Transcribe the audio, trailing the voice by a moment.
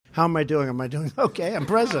How am I doing? Am I doing okay? I'm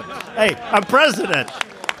president. Hey, I'm president.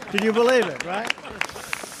 Can you believe it, right?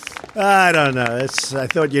 I don't know. I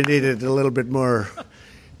thought you needed a little bit more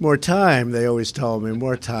time. They always told me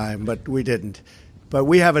more time, but we didn't. But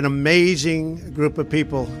we have an amazing group of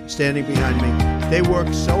people standing behind me. They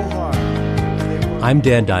work so hard. I'm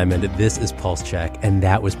Dan Diamond. This is Pulse Check, and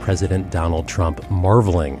that was President Donald Trump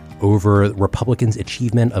marveling over Republicans'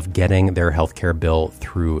 achievement of getting their health care bill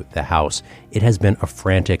through the House. It has been a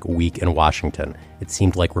frantic week in Washington. It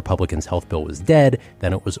seemed like Republicans' health bill was dead,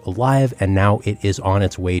 then it was alive, and now it is on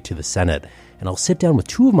its way to the Senate. And I'll sit down with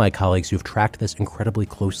two of my colleagues who've tracked this incredibly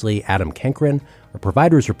closely, Adam Cankren, our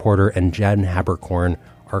Providers reporter, and Jen Haberkorn,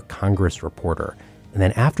 our Congress reporter. And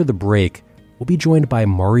then after the break, we'll be joined by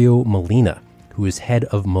Mario Molina, who is head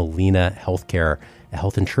of Molina Healthcare, a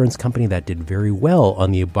health insurance company that did very well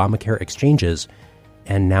on the Obamacare exchanges.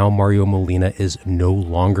 And now Mario Molina is no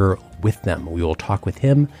longer with them. We will talk with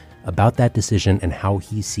him about that decision and how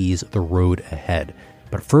he sees the road ahead.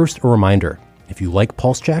 But first, a reminder, if you like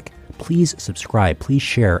Pulse Check, please subscribe, please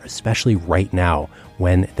share, especially right now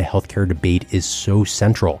when the healthcare debate is so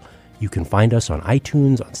central. You can find us on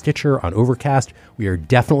iTunes, on Stitcher, on Overcast. We are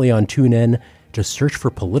definitely on TuneIn. Just search for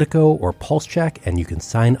Politico or Pulse Check, and you can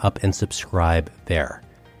sign up and subscribe there.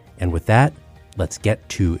 And with that, let's get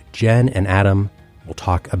to Jen and Adam. We'll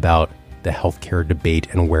talk about the healthcare debate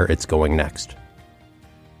and where it's going next.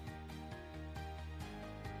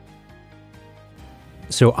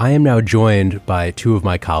 So I am now joined by two of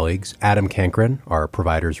my colleagues, Adam Cankren, our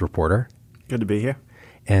Providers reporter. Good to be here.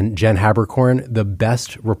 And Jen Haberkorn, the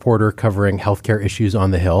best reporter covering healthcare issues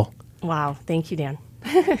on the Hill. Wow. Thank you, Dan.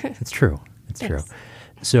 It's true. It's true.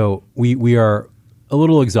 So we are a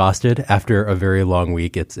little exhausted after a very long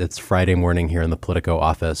week. It's Friday morning here in the Politico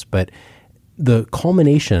office, but the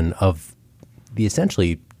culmination of the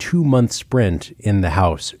essentially 2-month sprint in the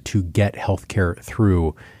House to get healthcare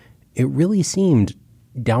through, it really seemed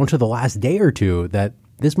down to the last day or two that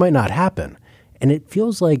this might not happen. And it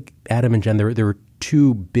feels like, Adam and Jen, there were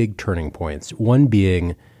two big turning points. One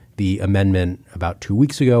being the amendment about 2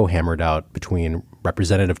 weeks ago hammered out between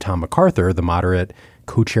Representative Tom MacArthur, the moderate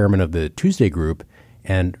co-chairman of the Tuesday Group,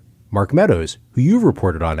 and Mark Meadows, who you've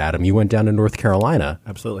reported on, Adam. You went down to North Carolina.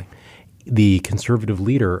 Absolutely. The conservative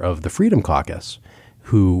leader of the Freedom Caucus,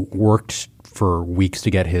 who worked for weeks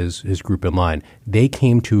to get his group in line. They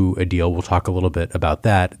came to a deal, we'll talk a little bit about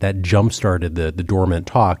that jump-started the dormant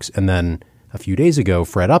talks. And then a few days ago,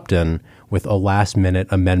 Fred Upton, with a last-minute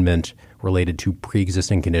amendment related to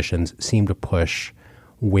pre-existing conditions, seemed to push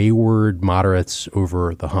wayward moderates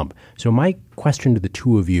over the hump. So my question to the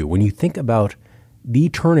two of you, when you think about the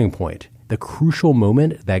turning point, the crucial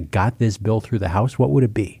moment that got this bill through the House, what would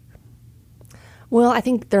it be? Well, I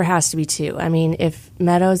think there has to be two. I mean, if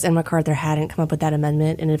Meadows and MacArthur hadn't come up with that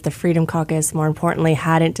amendment, and if the Freedom Caucus, more importantly,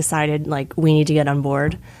 hadn't decided, like, we need to get on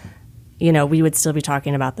board, we would still be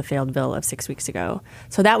talking about the failed bill of 6 weeks ago.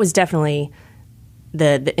 So that was definitely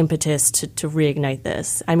the impetus to reignite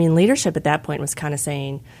this. I mean, leadership at that point was kind of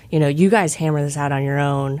saying, you guys hammer this out on your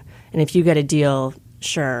own, and if you get a deal,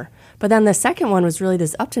 sure. But then the second one was really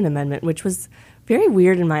this Upton amendment, which was very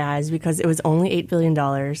weird in my eyes because it was only $8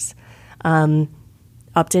 billion.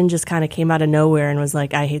 Upton just kind of came out of nowhere and was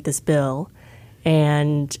like, I hate this bill.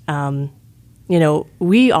 And,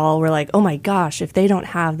 we all were like, oh my gosh, if they don't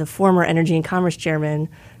have the former Energy and Commerce Chairman,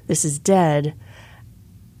 this is dead.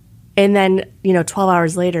 And then, 12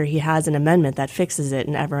 hours later, he has an amendment that fixes it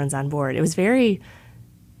and everyone's on board. It was very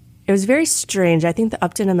strange. I think the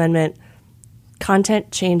Upton amendment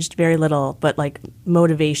content changed very little, but like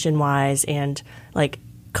motivation wise and like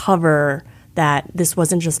cover that this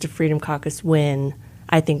wasn't just a Freedom Caucus win,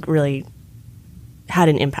 I think really had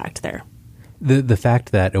an impact there. The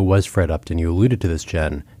fact that it was Fred Upton, you alluded to this,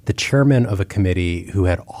 Jen, the chairman of a committee who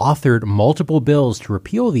had authored multiple bills to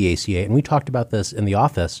repeal the ACA, and we talked about this in the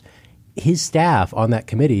office, his staff on that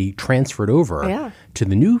committee transferred over to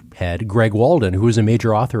the new head, Greg Walden, who was a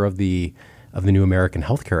major author of the New American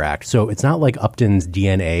Health Care Act. So it's not like Upton's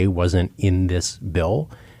DNA wasn't in this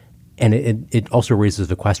bill. And it also raises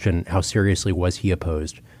the question, how seriously was he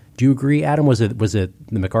opposed? Do you agree, Adam? Was it the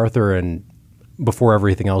MacArthur and before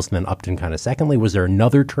everything else, and then Upton kind of secondly? Was there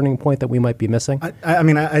another turning point that we might be missing?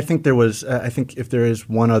 I think there was. I think if there is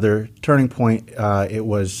one other turning point, it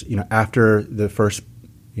was after the first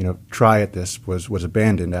try at this was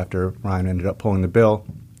abandoned after Ryan ended up pulling the bill.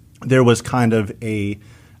 There was kind of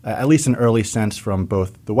at least an early sense from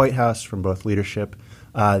both the White House, from both leadership,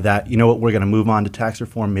 that we're going to move on to tax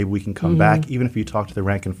reform. Maybe we can come back. Even if you talk to the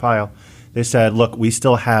rank and file, they said, look, we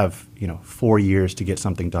still have 4 years to get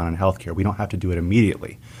something done in healthcare. We don't have to do it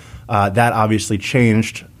immediately. That obviously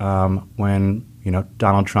changed when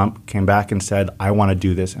Donald Trump came back and said, I want to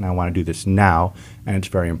do this and I want to do this now, and it's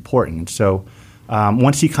very important. And so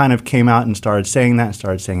once he kind of came out and started saying that and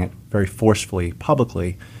started saying it very forcefully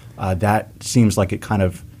publicly, that seems like it kind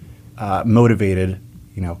of motivated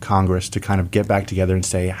Congress to kind of get back together and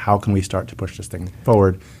say, how can we start to push this thing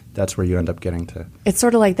forward? That's where you end up getting to. It's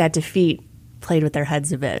sort of like that defeat played with their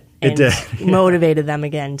heads a bit. And it did. motivated them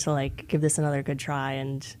again to give this another good try.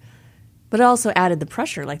 But it also added the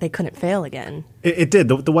pressure, they couldn't fail again. It did.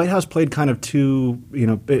 The White House played kind of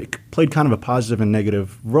it played kind of a positive and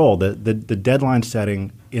negative role. The deadline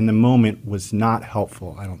setting in the moment was not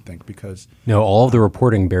helpful, I don't think, because all of the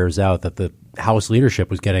reporting bears out that the House leadership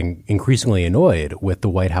was getting increasingly annoyed with the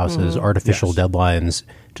White House's artificial deadlines,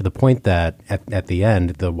 to the point that at the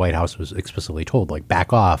end, the White House was explicitly told,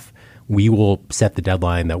 back off. We will set the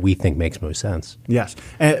deadline that we think makes most sense. Yes.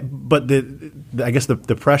 But I guess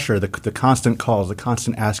the pressure, the constant calls, the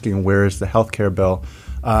constant asking, where is the health care bill,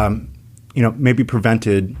 maybe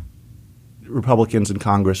prevented Republicans in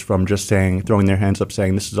Congress from just throwing their hands up,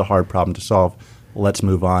 saying this is a hard problem to solve. Let's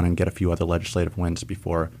move on and get a few other legislative wins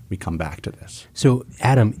before we come back to this. So,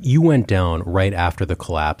 Adam, you went down right after the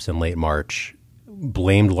collapse in late March,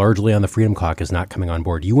 blamed largely on the Freedom Caucus not coming on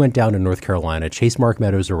board. You went down to North Carolina, chased Mark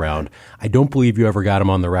Meadows around. I don't believe you ever got him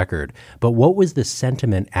on the record. But what was the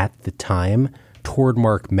sentiment at the time toward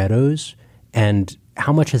Mark Meadows, and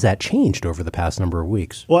how much has that changed over the past number of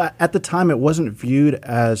weeks? Well, at the time, it wasn't viewed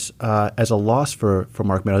as a loss for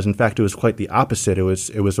Mark Meadows. In fact, it was quite the opposite. It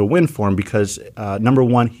was a win for him because, number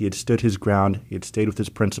one, he had stood his ground. He had stayed with his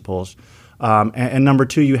principles. And number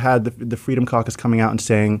two, you had the Freedom Caucus coming out and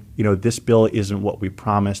saying, this bill isn't what we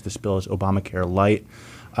promised. This bill is Obamacare light.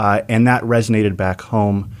 And that resonated back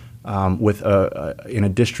home in a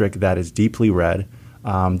district that is deeply red,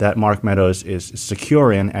 that Mark Meadows is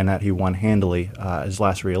secure in, and that he won handily his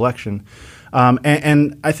last reelection.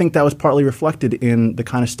 And I think that was partly reflected in the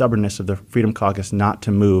kind of stubbornness of the Freedom Caucus not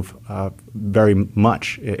to move very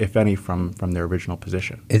much, if any, from their original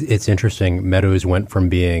position. It's interesting. Meadows went from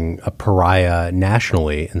being a pariah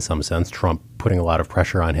nationally, in some sense, Trump putting a lot of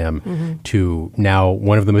pressure on him, to now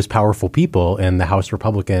one of the most powerful people in the House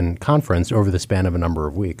Republican Conference over the span of a number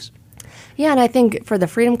of weeks. Yeah, and I think for the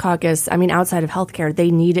Freedom Caucus, outside of healthcare, they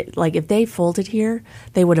needed, if they folded here,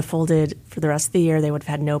 they would have folded for the rest of the year. They would have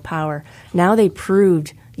had no power. Now they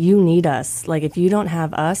proved you need us. If you don't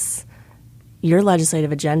have us, your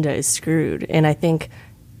legislative agenda is screwed. And I think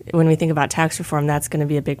when we think about tax reform, that's going to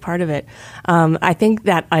be a big part of it. I think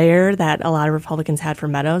that ire that a lot of Republicans had for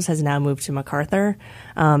Meadows has now moved to MacArthur,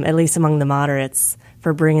 at least among the moderates,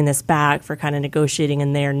 for bringing this back, for kind of negotiating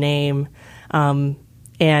in their name.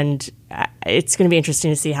 And it's going to be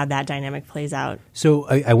interesting to see how that dynamic plays out. So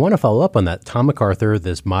I want to follow up on that. Tom MacArthur,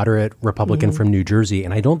 this moderate Republican from New Jersey,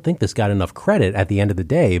 and I don't think this got enough credit at the end of the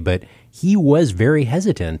day, but he was very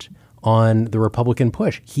hesitant on the Republican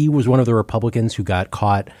push. He was one of the Republicans who got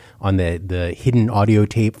caught on the hidden audio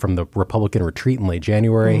tape from the Republican retreat in late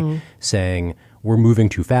January saying, we're moving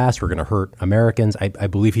too fast, we're going to hurt Americans. I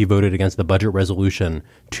believe he voted against the budget resolution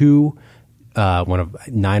too. One of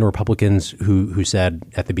 9 Republicans who said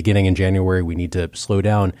at the beginning in January, we need to slow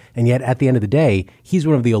down. And yet at the end of the day, he's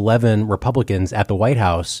one of the 11 Republicans at the White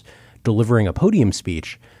House delivering a podium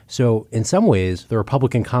speech. So in some ways, the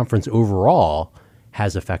Republican conference overall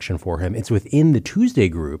has affection for him. It's within the Tuesday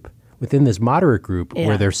group, within this moderate group,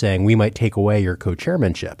 where they're saying we might take away your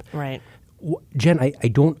co-chairmanship. Right. Jen, I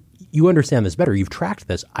don't, you understand this better. You've tracked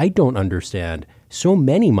this. I don't understand. So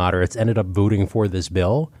many moderates ended up voting for this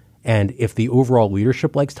bill. And if the overall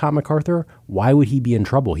leadership likes Tom MacArthur, why would he be in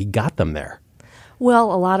trouble? He got them there.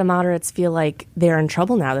 Well, a lot of moderates feel like they're in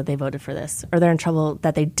trouble now that they voted for this, or they're in trouble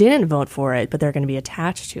that they didn't vote for it, but they're going to be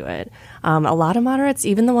attached to it. A lot of moderates,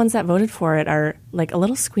 even the ones that voted for it, are a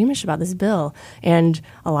little squeamish about this bill. And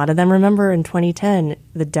a lot of them remember in 2010,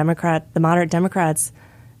 the moderate Democrats,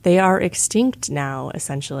 they are extinct now,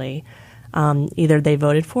 essentially. Either they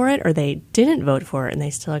voted for it or they didn't vote for it, and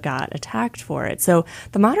they still got attacked for it. So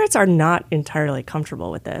the moderates are not entirely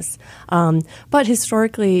comfortable with this. But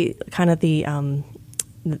historically, kind of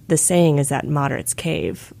the saying is that moderates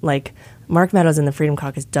cave. Mark Meadows in the Freedom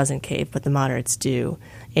Caucus doesn't cave, but the moderates do.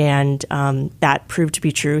 And that proved to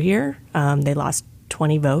be true here. They lost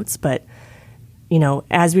 20 votes, but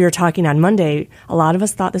as we were talking on Monday, a lot of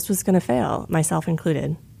us thought this was going to fail, myself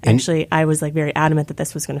included. Actually, I was very adamant that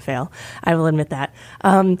this was going to fail. I will admit that.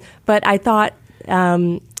 But I thought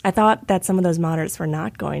that some of those moderates were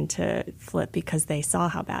not going to flip because they saw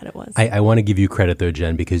how bad it was. I want to give you credit, though,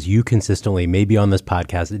 Jen, because you consistently, maybe on this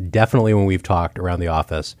podcast, definitely when we've talked around the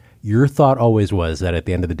office, Your thought always was that at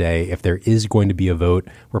the end of the day, if there is going to be a vote,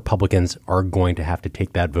 Republicans are going to have to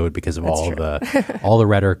take that vote because of all the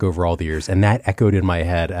rhetoric over all the years. And that echoed in my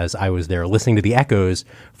head as I was there listening to the echoes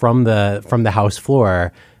from the House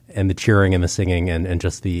floor and the cheering and the singing and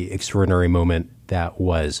just the extraordinary moment that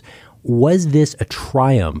was. Was this a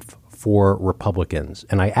triumph for Republicans?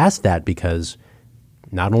 And I ask that because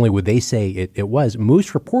not only would they say it was,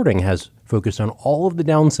 most reporting has focused on all of the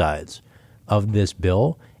downsides of this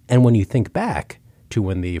bill. And when you think back to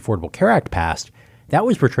when the Affordable Care Act passed, that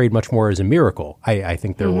was portrayed much more as a miracle. I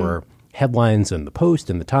think there were headlines in the Post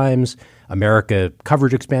and the Times, America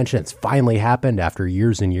coverage expansion. It's finally happened after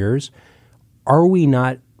years and years. Are we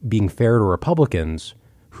not being fair to Republicans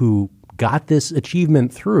who got this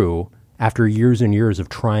achievement through after years and years of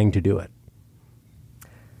trying to do it?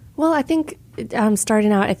 Well, I think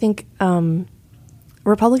starting out,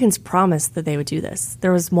 Republicans promised that they would do this.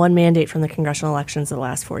 There was one mandate from the congressional elections in the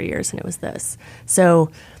last 4 years, and it was this. So,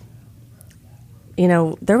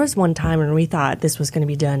 there was one time when we thought this was going to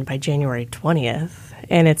be done by January 20th,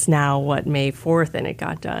 and it's now, May 4th, and it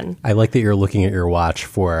got done. I like that you're looking at your watch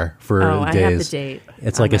for days. I have the date.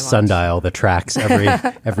 It's like a sundial that tracks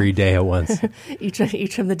every day at once. Each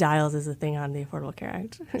of the dials is a thing on the Affordable Care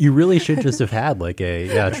Act. You really should just have had like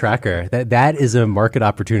a tracker. That is a market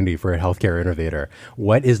opportunity for a healthcare innovator.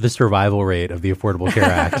 What is the survival rate of the Affordable Care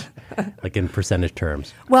Act, like in percentage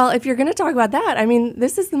terms? Well, if you're going to talk about that,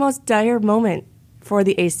 this is the most dire moment for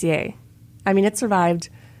the ACA. It survived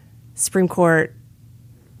Supreme Court,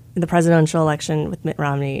 the presidential election with Mitt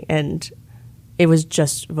Romney, and it was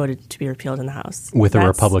just voted to be repealed in the House. With a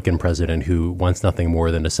Republican president who wants nothing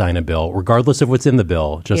more than to sign a bill, regardless of what's in the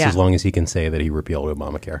bill, just as long as he can say that he repealed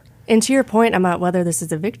Obamacare. And to your point about whether this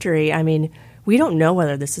is a victory, we don't know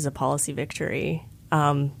whether this is a policy victory.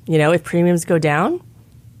 If premiums go down,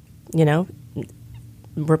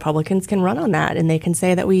 Republicans can run on that, and they can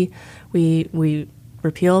say that we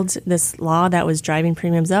repealed this law that was driving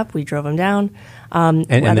premiums up. We drove them down. And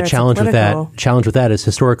the challenge with that is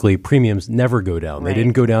historically premiums never go down. Right. They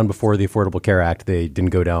didn't go down before the Affordable Care Act. They didn't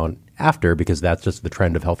go down after because that's just the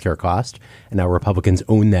trend of healthcare cost. And now Republicans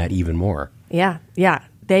own that even more. Yeah.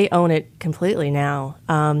 They own it completely now.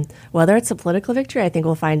 Whether it's a political victory, I think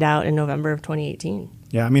we'll find out in November of 2018.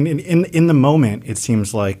 Yeah, in the moment, it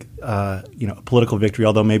seems like a political victory,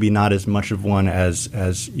 although maybe not as much of one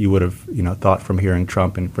as you would have thought from hearing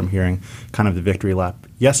Trump and from hearing kind of the victory lap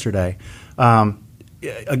yesterday.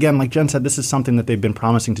 Again, like Jen said, this is something that they've been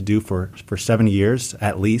promising to do for 7 years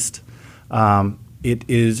at least.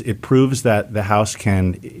 It proves that the House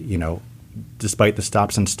can, despite the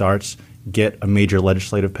stops and starts, get a major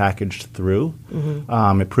legislative package through.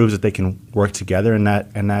 Mm-hmm. It proves that they can work together and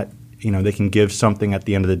that they can give something at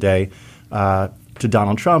the end of the day to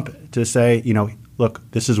Donald Trump to say, look,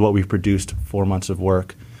 this is what we've produced, 4 months of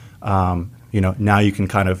work. Now we can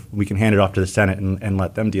hand it off to the Senate and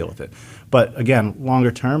let them deal with it. But again,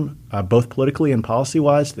 longer term, both politically and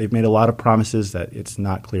policy-wise, they've made a lot of promises that it's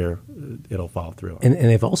not clear it'll follow through. And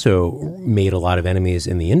they've also made a lot of enemies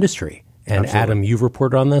in the industry. And absolutely. Adam, you've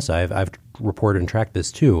reported on this. I've reported and tracked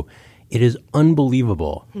this too. It is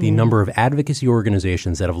unbelievable the number of advocacy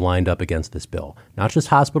organizations that have lined up against this bill. Not just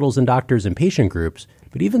hospitals and doctors and patient groups,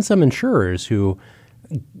 but even some insurers who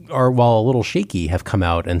are, while a little shaky, have come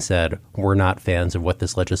out and said, we're not fans of what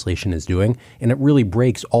this legislation is doing. And it really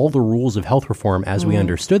breaks all the rules of health reform as we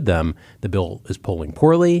understood them. The bill is polling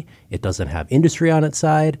poorly. It doesn't have industry on its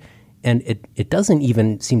side. And it doesn't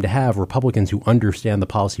even seem to have Republicans who understand the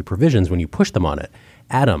policy provisions when you push them on it.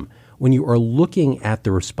 Adam, when you are looking at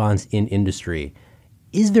the response in industry,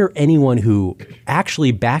 is there anyone who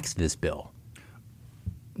actually backs this bill?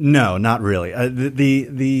 No, not really.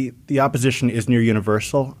 The opposition is near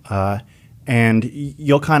universal, and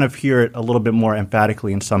you'll kind of hear it a little bit more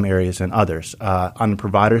emphatically in some areas than others. On the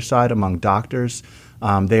provider side, among doctors,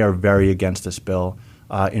 they are very against this bill.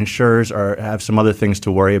 Insurers have some other things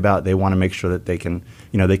to worry about. They want to make sure that they can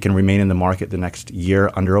remain in the market the next year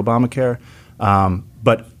under Obamacare.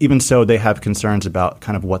 But even so, they have concerns about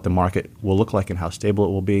kind of what the market will look like and how stable it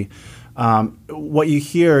will be. What you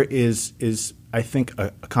hear is I think,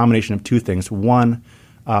 a combination of two things. One,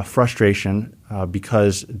 frustration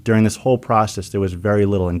because during this whole process, there was very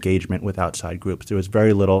little engagement with outside groups. There was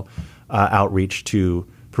very little outreach to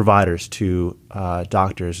providers, to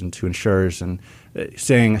doctors, and to insurers, and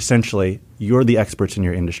saying essentially, you're the experts in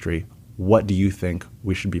your industry. What do you think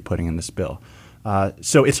we should be putting in this bill?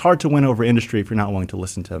 So it's hard to win over industry if you're not willing to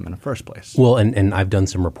listen to them in the first place. Well, and I've done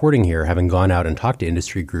some reporting here, having gone out and talked to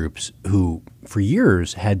industry groups who for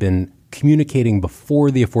years had been communicating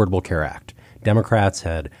before the Affordable Care Act Democrats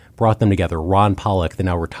had brought them together. Ron Pollock, the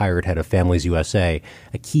now retired head of Families USA,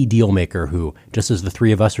 a key deal maker who, just as the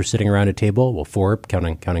three of us are sitting around a table, well, four,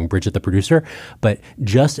 counting Bridget, the producer, but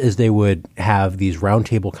just as they would have these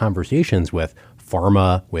roundtable conversations with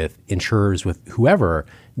pharma, with insurers, with whoever,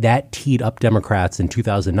 that teed up Democrats in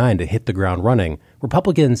 2009 to hit the ground running.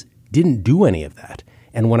 Republicans didn't do any of that.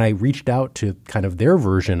 And when I reached out to kind of their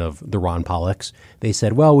version of the Ron Pollocks, they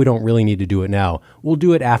said, well, we don't really need to do it now. We'll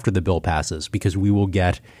do it after the bill passes because we will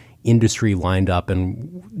get industry lined up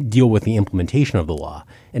and deal with the implementation of the law.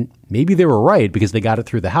 And maybe they were right because they got it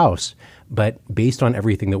through the House. But based on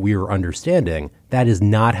everything that we were understanding, that is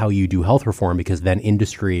not how you do health reform because then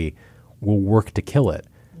industry will work to kill it.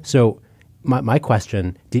 So my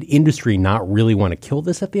question, did industry not really want to kill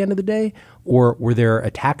this at the end of the day? Or were their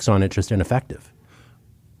attacks on it just ineffective?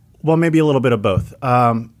 Well, maybe a little bit of both.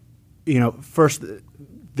 First,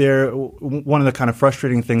 one of the kind of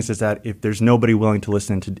frustrating things is that if there's nobody willing to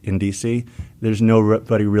listen in D.C., there's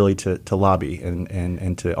nobody really to lobby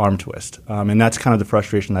and to arm twist. And that's kind of the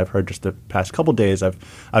frustration I've heard just the past couple of days.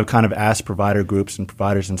 I've kind of asked provider groups and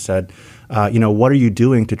providers and said, what are you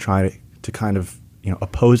doing to try to kind of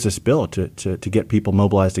oppose this bill to get people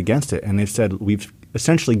mobilized against it? And they've said we've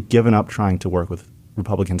essentially given up trying to work with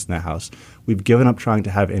Republicans in the House. We've given up trying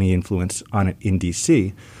to have any influence on it in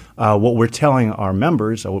D.C. What we're telling our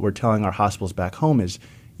members, what we're telling our hospitals back home is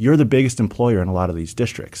you're the biggest employer in a lot of these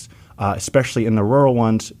districts, especially in the rural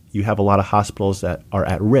ones. You have a lot of hospitals that are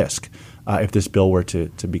at risk if this bill were to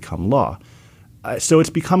become law. So it's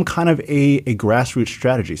become kind of a grassroots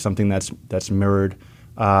strategy, something that's mirrored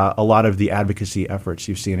a lot of the advocacy efforts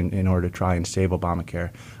you've seen in order to try and save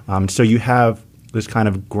Obamacare. So you have this kind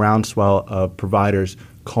of groundswell of providers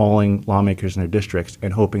calling lawmakers in their districts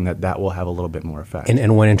and hoping that will have a little bit more effect.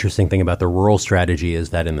 And one interesting thing about the rural strategy is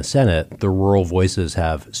that in the Senate, the rural voices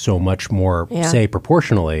have so much more say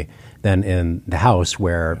proportionally than in the House,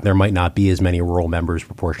 where there might not be as many rural members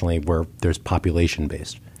proportionally, where there's population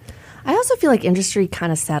based. I also feel like industry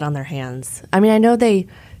kind of sat on their hands. I mean, I know they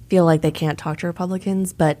feel like they can't talk to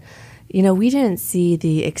Republicans, but we didn't see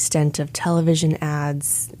the extent of television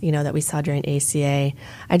ads, that we saw during ACA.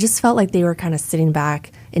 I just felt like they were kind of sitting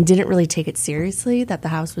back and didn't really take it seriously that the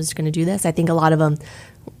House was going to do this. I think a lot of them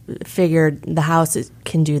figured the House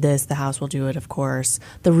can do this. The House will do it, of course.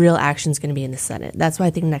 The real action is going to be in the Senate. That's why I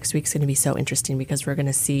think next week's going to be so interesting because we're going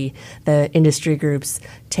to see the industry groups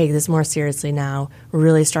take this more seriously now,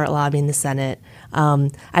 really start lobbying the Senate.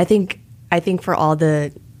 I think for all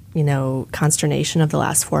the consternation of the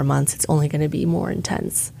last 4 months, it's only going to be more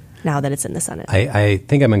intense now that it's in the Senate. I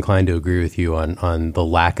think I'm inclined to agree with you on the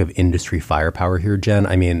lack of industry firepower here, Jen.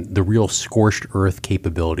 I mean, the real scorched earth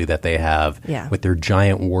capability that they have with their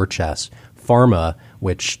giant war chest. Pharma,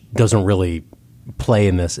 which doesn't really play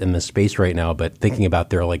in this space right now, but thinking about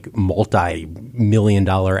their like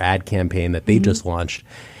multi-million-dollar ad campaign that they just launched,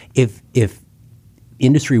 if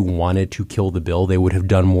industry wanted to kill the bill, they would have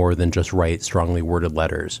done more than just write strongly worded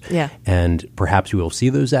letters. Yeah. And perhaps we will see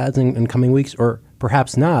those ads in coming weeks, or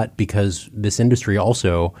perhaps not, because this industry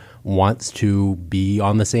also wants to be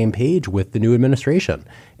on the same page with the new administration.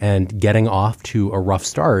 And getting off to a rough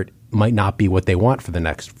start might not be what they want for the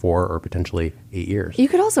next 4 or potentially 8 years. You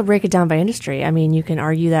could also break it down by industry. I mean, you can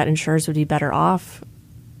argue that insurers would be better off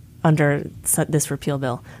under this repeal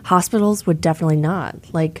bill. Hospitals would definitely not.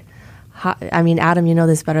 Adam, you know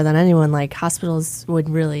this better than anyone. Like, hospitals would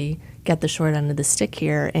really get the short end of the stick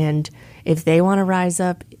here. And if they want to rise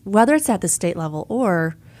up, whether it's at the state level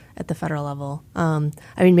or at the federal level,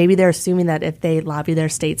 maybe they're assuming that if they lobby their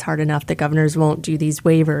states hard enough, the governors won't do these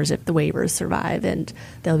waivers if the waivers survive, and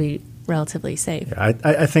they'll be relatively safe. Yeah,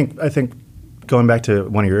 I think going back to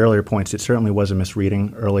one of your earlier points, it certainly was a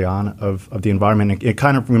misreading early on of the environment. It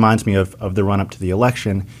kind of reminds me of the run-up to the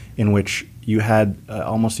election, in which you had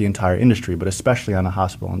almost the entire industry, but especially on the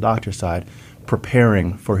hospital and doctor side,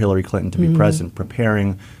 preparing for Hillary Clinton to be president,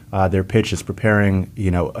 preparing their pitches, preparing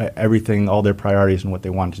everything, all their priorities and what they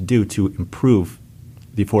wanted to do to improve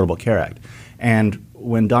the Affordable Care Act. And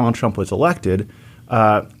when Donald Trump was elected,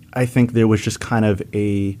 I think there was just kind of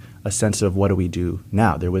a sense of what do we do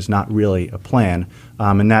now? There was not really a plan,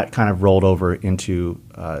 and that kind of rolled over into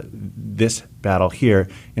this battle here,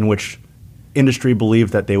 in which industry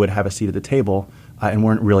believed that they would have a seat at the table and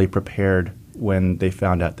weren't really prepared when they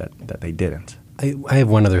found out that they didn't. I have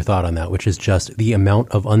one other thought on that, which is just the amount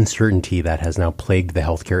of uncertainty that has now plagued the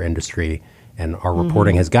healthcare industry. And our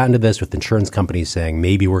reporting has gotten to this with insurance companies saying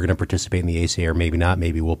maybe we're going to participate in the ACA or maybe not,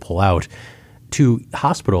 maybe we'll pull out. To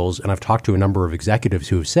hospitals, and I've talked to a number of executives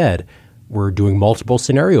who have said, We're doing multiple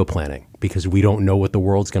scenario planning because we don't know what the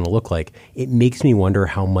world's going to look like. It makes me wonder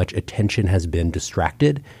how much attention has been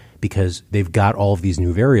distracted because they've got all of these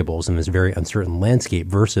new variables in this very uncertain landscape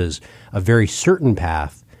versus a very certain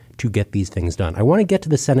path to get these things done. I want to get to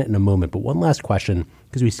the Senate in a moment, but one last question,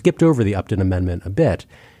 because we skipped over the Upton Amendment a bit.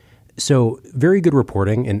 So very good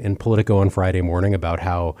reporting in Politico on Friday morning about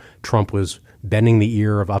how Trump was bending the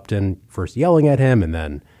ear of Upton, first yelling at him and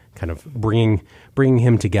then kind of bringing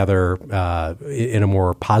him together in a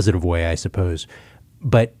more positive way, I suppose.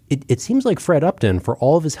 But it seems like Fred Upton, for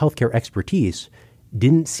all of his healthcare expertise,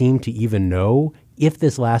 didn't seem to even know if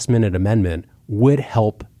this last-minute amendment would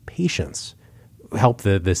help patients, help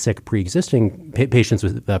the sick pre-existing patients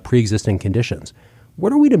with pre-existing conditions.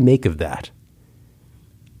 What are we to make of that?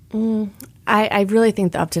 I really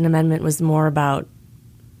think the Upton Amendment was more about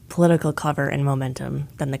political cover and momentum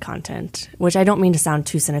than the content, which I don't mean to sound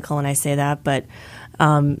too cynical when I say that, but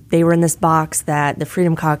they were in this box that the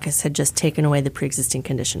Freedom Caucus had just taken away the pre-existing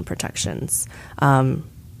condition protections.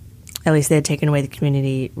 At least they had taken away the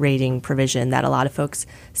community rating provision that a lot of folks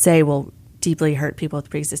say will deeply hurt people with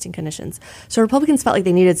pre-existing conditions. So Republicans felt like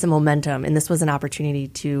they needed some momentum, and this was an opportunity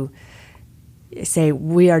to say,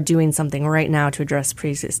 we are doing something right now to address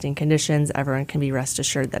pre-existing conditions. Everyone can be rest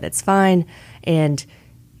assured that it's fine. And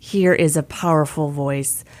here is a powerful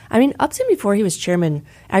voice. I mean, Upton, before he was chairman,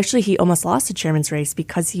 actually he almost lost the chairman's race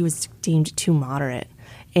because he was deemed too moderate.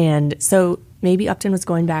 And so maybe Upton was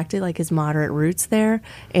going back to like his moderate roots there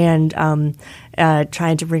and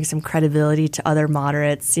trying to bring some credibility to other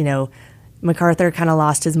moderates. You know, MacArthur kind of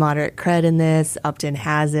lost his moderate cred in this. Upton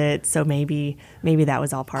has it. So maybe that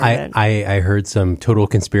was all part of it. I heard some total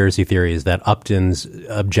conspiracy theories that Upton's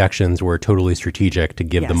objections were totally strategic to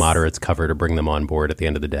give the moderates cover to bring them on board at the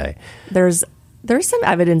end of the day. There's some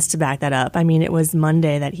evidence to back that up. I mean, it was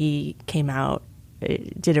Monday that he came out,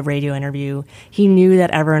 did a radio interview. He knew that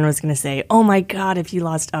everyone was going to say, oh my God, if you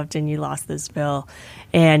lost Upton, you lost this bill.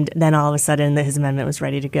 And then all of a sudden his amendment was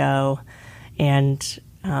ready to go. And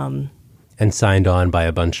signed on by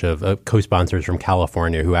a bunch of co-sponsors from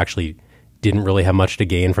California who actually didn't really have much to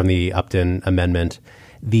gain from the Upton Amendment.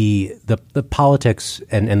 The politics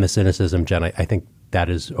and the cynicism, Jen, I think that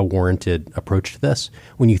is a warranted approach to this.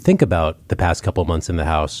 When you think about the past couple of months in the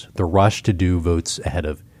House, the rush to do votes ahead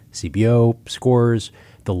of CBO scores,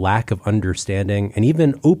 the lack of understanding, and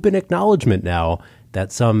even open acknowledgement now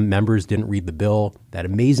that some members didn't read the bill, that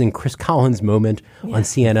amazing Chris Collins moment on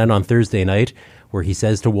CNN on Thursday night where he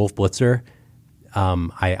says to Wolf Blitzer,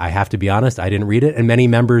 I have to be honest, I didn't read it. And many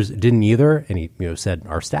members didn't either. And he said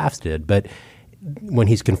our staffs did. But when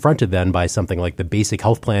he's confronted then by something like the basic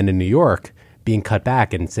health plan in New York being cut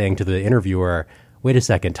back and saying to the interviewer, wait a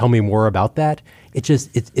second, tell me more about that.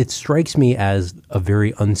 It strikes me as a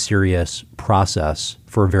very unserious process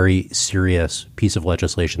for a very serious piece of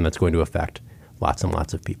legislation that's going to affect lots and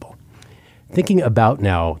lots of people. Thinking about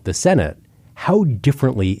now the Senate, how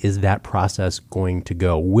differently is that process going to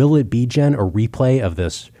go? Will it be, Jen, a replay of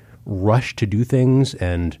this rush to do things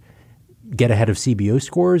and get ahead of CBO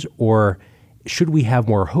scores, or should we have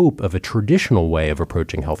more hope of a traditional way of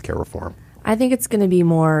approaching healthcare reform? I think it's going to be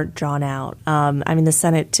more drawn out. I mean, the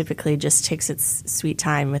Senate typically just takes its sweet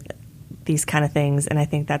time with these kind of things, and I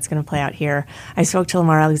think that's going to play out here. I spoke to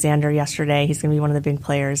Lamar Alexander yesterday. He's going to be one of the big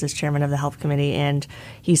players as chairman of the Health Committee, and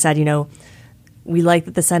he said, we like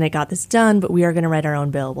that the Senate got this done, but we are going to write our own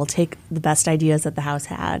bill. We'll take the best ideas that the House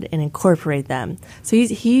had and incorporate them. So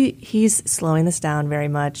he's slowing this down very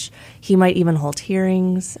much. He might even hold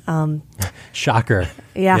hearings. Shocker.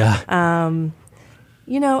 Yeah.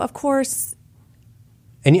 Of course.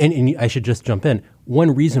 And I should just jump in.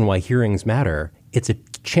 One reason why hearings matter, it's a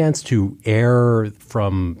chance to air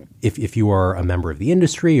from, if you are a member of the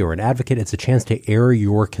industry or an advocate, it's a chance to air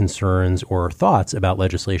your concerns or thoughts about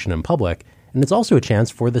legislation in public. And it's also a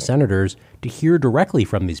chance for the senators to hear directly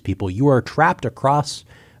from these people. You are trapped across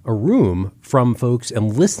a room from folks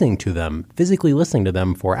and listening to them, physically listening to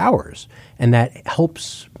them for hours. And that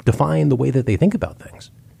helps define the way that they think about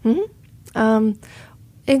things. Mm-hmm.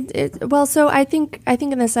 So I think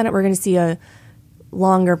in the Senate we're going to see a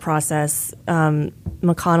longer process.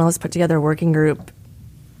 McConnell has put together a working group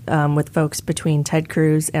with folks between Ted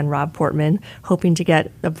Cruz and Rob Portman, hoping to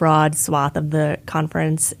get a broad swath of the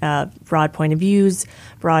conference, broad point of views,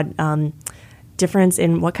 broad difference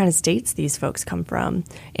in what kind of states these folks come from.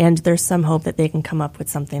 And there's some hope that they can come up with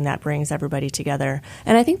something that brings everybody together.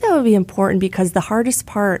 And I think that would be important because the hardest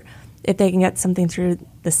part, if they can get something through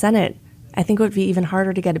the Senate, I think it would be even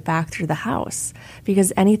harder to get it back through the House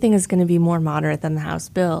because anything is going to be more moderate than the House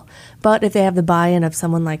bill. But if they have the buy-in of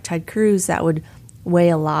someone like Ted Cruz, that would weigh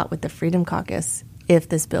a lot with the Freedom Caucus. if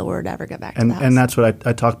this bill were to ever get back to the House. And that's what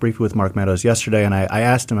I talked briefly with Mark Meadows yesterday, and I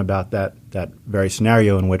asked him about that very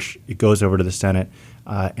scenario in which it goes over to the Senate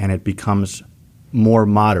and it becomes more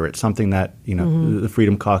moderate, something that the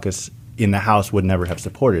Freedom Caucus in the House would never have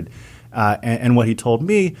supported. And what he told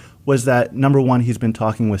me was that, number one, he's been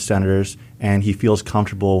talking with senators and he feels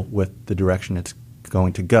comfortable with the direction it's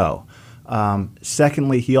going to go.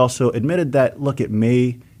 Secondly, he also admitted that, look, it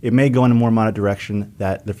may go in a more moderate direction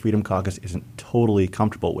that the Freedom Caucus isn't totally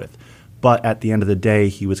comfortable with. But at the end of the day,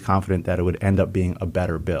 he was confident that it would end up being a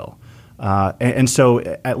better bill. And so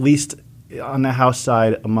at least on the House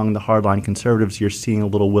side, among the hardline conservatives, you're seeing a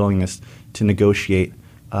little willingness to negotiate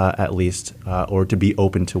at least, or to be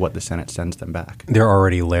open to what the Senate sends them back. They're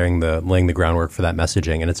already laying the groundwork for that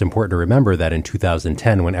messaging. And it's important to remember that in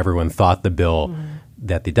 2010, when everyone thought the bill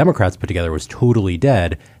that the Democrats put together was totally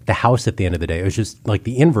dead, the House at the end of the day, it was just like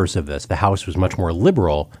the inverse of this. The House was much more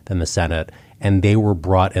liberal than the Senate, and they were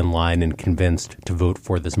brought in line and convinced to vote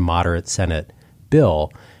for this moderate Senate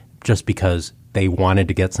bill just because they wanted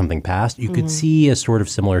to get something passed. You could see a sort of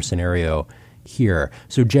similar scenario here.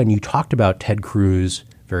 So, Jen, you talked about Ted Cruz,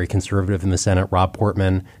 very conservative in the Senate, Rob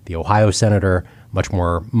Portman, the Ohio senator, much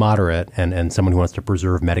more moderate, and someone who wants to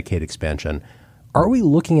preserve Medicaid expansion. Are we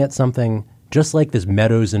looking at something just like this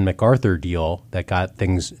Meadows and MacArthur deal that got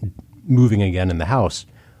things moving again in the House?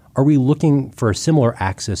 Are we looking for a similar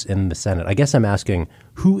axis in the Senate? I guess I'm asking,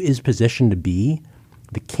 who is positioned to be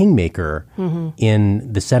the kingmaker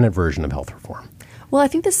in the Senate version of health reform? Well, I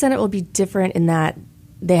think the Senate will be different in that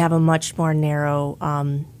they have a much more narrow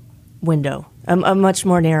window, a much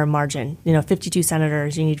more narrow margin. 52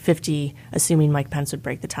 senators, you need 50, assuming Mike Pence would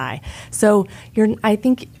break the tie. So I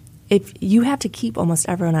think if you have to keep almost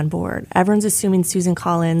everyone on board. Everyone's assuming Susan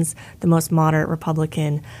Collins, the most moderate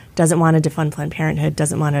Republican, doesn't want to defund Planned Parenthood,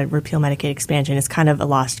 doesn't want to repeal Medicaid expansion. It's kind of a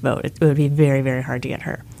lost vote. It would be very, very hard to get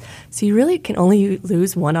her. So you really can only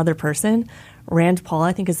lose one other person. Rand Paul,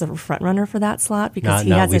 I think, is the front runner for that slot because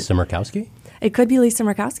not Lisa Murkowski? It could be Lisa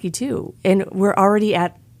Murkowski, too. And we're already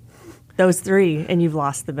at those three, and you've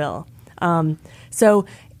lost the bill. So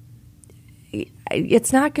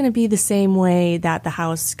it's not going to be the same way that the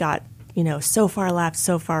House got, so far left,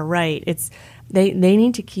 so far right. They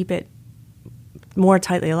need to keep it more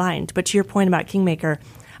tightly aligned. But to your point about Kingmaker,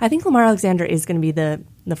 I think Lamar Alexander is going to be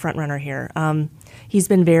the front runner here. He's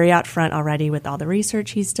been very out front already with all the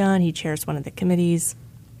research he's done. He chairs one of the committees.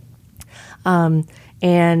 And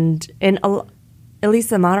at least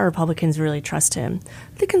the moderate Republicans really trust him.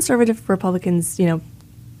 The conservative Republicans,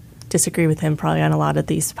 disagree with him probably on a lot of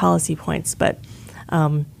these policy points, but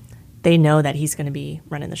they know that he's going to be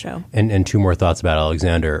running the show. And two more thoughts about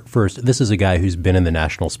Alexander. First, this is a guy who's been in the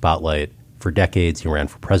national spotlight for decades. He ran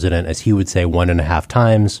for president, as he would say, 1.5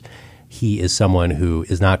 times. He is someone who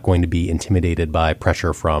is not going to be intimidated by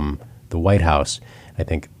pressure from the White House. I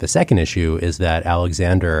think the second issue is that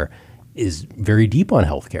Alexander is very deep on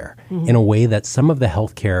healthcare in a way that some of the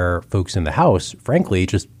healthcare folks in the House, frankly,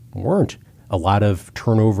 just weren't. A lot of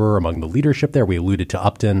turnover among the leadership there. We alluded to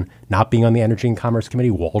Upton not being on the Energy and Commerce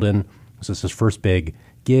Committee. Walden, this was his first big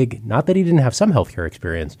gig. Not that he didn't have some healthcare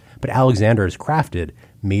experience, but Alexander has crafted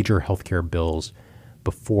major healthcare bills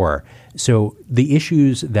before. So the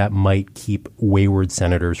issues that might keep wayward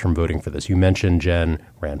senators from voting for this, you mentioned, Jen,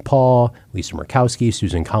 Rand Paul, Lisa Murkowski,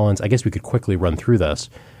 Susan Collins. I guess we could quickly run through this.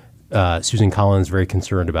 Susan Collins, very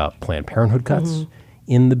concerned about Planned Parenthood cuts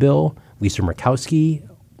in the bill. Lisa Murkowski,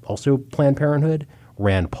 also Planned Parenthood.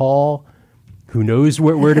 Rand Paul, who knows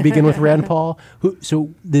where to begin with Rand Paul. So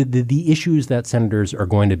the issues that senators are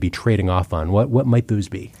going to be trading off on, what might those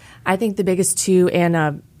be? I think the biggest two,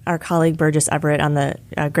 and our colleague Burgess Everett, on the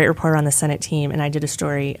great reporter on the Senate team, and I did a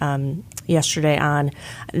story yesterday on,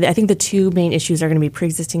 I think the two main issues are going to be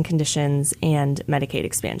pre-existing conditions and Medicaid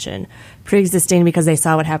expansion. Pre-existing because they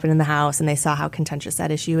saw what happened in the House and they saw how contentious that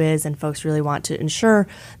issue is, and folks really want to ensure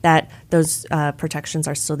that those protections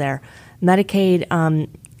are still there. Medicaid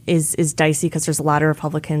is dicey because there's a lot of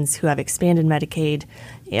Republicans who have expanded Medicaid,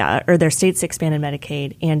 or their states expanded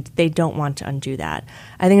Medicaid, and they don't want to undo that.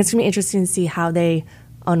 I think it's going to be interesting to see how they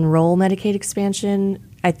unroll Medicaid expansion.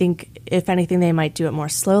 I think, if anything, they might do it more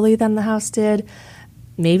slowly than the House did.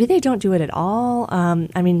 Maybe they don't do it at all.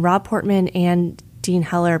 Rob Portman and Dean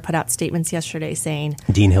Heller put out statements yesterday saying...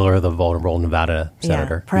 Dean Heller, the vulnerable Nevada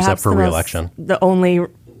senator, who's up for re-election. The only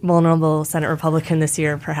vulnerable Senate Republican this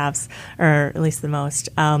year, perhaps, or at least the most.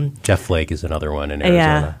 Jeff Flake is another one in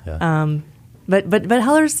Arizona. Yeah. But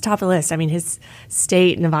Heller's top of the list. I mean, his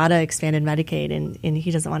state, Nevada, expanded Medicaid, and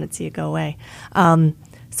he doesn't want to see it go away.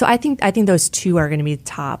 So I think those two are going to be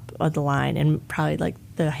top of the line, and probably like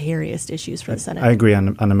the hairiest issues for the Senate. I agree on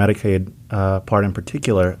the Medicaid part in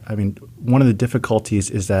particular. I mean, one of the difficulties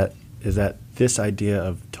is that this idea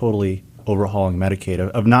of totally overhauling Medicaid,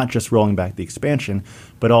 of not just rolling back the expansion,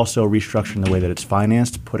 but also restructuring the way that it's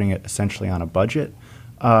financed, putting it essentially on a budget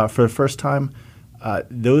for the first time.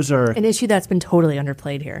 Those are an issue that's been totally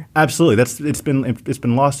underplayed here. Absolutely, it's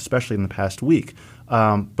been lost, especially in the past week.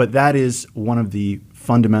 But that is one of the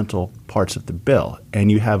fundamental parts of the bill,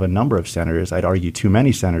 and you have a number of senators, I'd argue too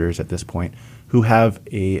many senators at this point, who have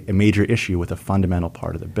a major issue with a fundamental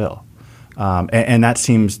part of the bill, and that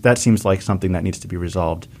seems like something that needs to be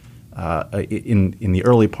resolved in the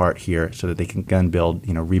early part here, so that they can then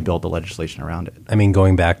rebuild the legislation around it. I mean,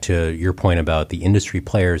 going back to your point about the industry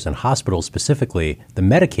players and hospitals specifically, the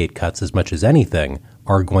Medicaid cuts, as much as anything,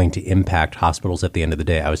 are going to impact hospitals at the end of the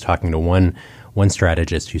day. I was talking to one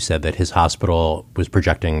strategist who said that his hospital was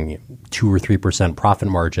projecting 2 or 3% profit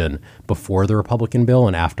margin before the Republican bill,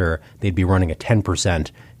 and after they'd be running a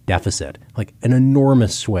 10% deficit, like an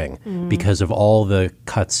enormous swing because of all the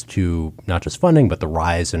cuts to not just funding, but the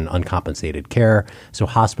rise in uncompensated care. So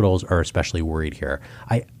hospitals are especially worried here.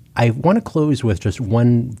 I want to close with just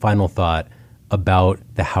one final thought about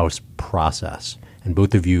the House process. And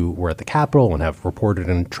both of you were at the Capitol and have reported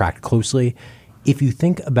and tracked closely. If you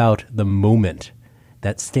think about the moment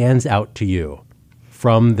that stands out to you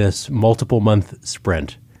from this multiple-month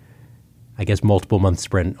sprint, I guess multiple-month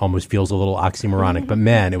sprint almost feels a little oxymoronic, but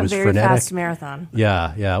man, it was very frenetic. Fast marathon.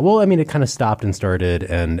 Yeah. Well, I mean, it kind of stopped and started,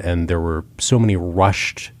 and there were so many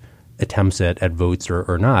rushed attempts at votes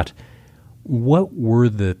or not. What were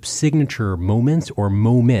the signature moments or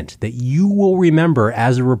moment that you will remember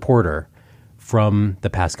as a reporter from the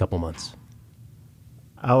past couple months?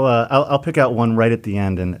 I'll pick out one right at the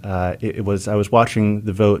end, and I was watching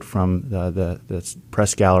the vote from the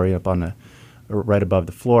press gallery up on right above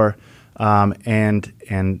the floor, and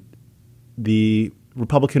the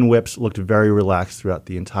Republican whips looked very relaxed throughout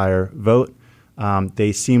the entire vote.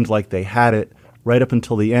 They seemed like they had it right up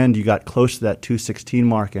until the end. You got close to that 216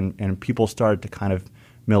 mark, and people started to kind of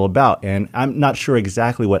mill about. And I'm not sure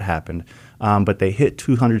exactly what happened, but they hit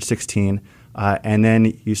 216. And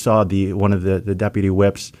then you saw one of the deputy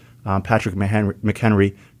whips, Patrick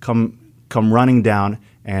McHenry, come running down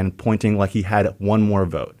and pointing like he had one more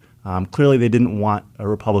vote. Clearly, they didn't want a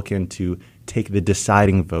Republican to take the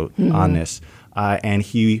deciding vote on this. And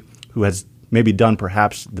he, who has maybe done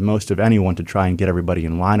perhaps the most of anyone to try and get everybody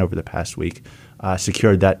in line over the past week,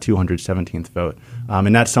 secured that 217th vote.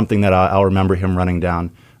 And that's something that I'll remember him running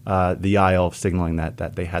down the aisle, signaling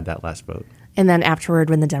that they had that last vote. And then afterward,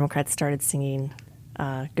 when the Democrats started singing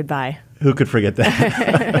goodbye. Who could forget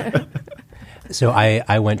that? So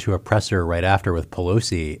I went to a presser right after with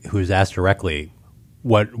Pelosi, who was asked directly,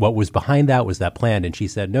 what was behind that? Was that planned? And she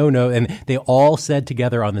said, no. And they all said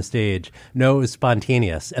together on the stage, no, it was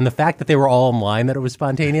spontaneous. And the fact that they were all in line that it was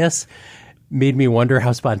spontaneous made me wonder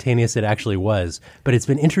how spontaneous it actually was. But it's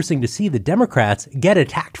been interesting to see the Democrats get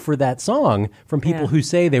attacked for that song from people who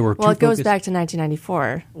say they were too Well, it goes focused. back to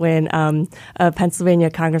 1994 when Pennsylvania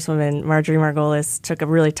Congresswoman Marjorie Margolis took a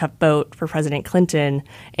really tough vote for President Clinton,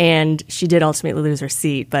 and she did ultimately lose her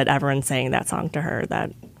seat, but everyone sang that song to her,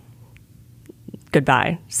 that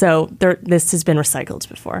goodbye. So this has been recycled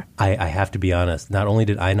before. I have to be honest. Not only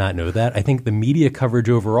did I not know that, I think the media coverage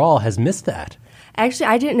overall has missed that. Actually,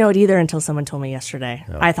 I didn't know it either until someone told me yesterday.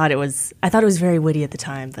 Oh. I thought it was very witty at the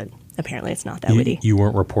time, but apparently it's not that witty. You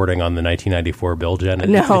weren't reporting on the 1994 bill, Jen.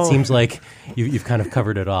 No. It seems like you've kind of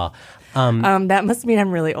covered it all. That must mean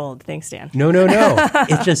I'm really old. Thanks, Dan. No.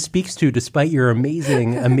 It just speaks to, despite your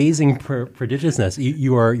amazing prodigiousness,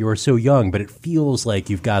 you are so young, but it feels like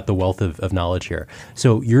you've got the wealth of knowledge here.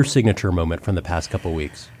 So your signature moment from the past couple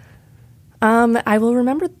weeks? I will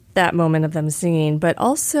remember that moment of them singing, but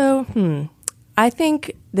also, I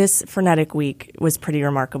think this frenetic week was pretty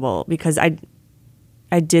remarkable because I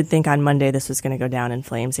did think on Monday this was going to go down in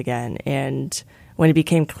flames again, and when it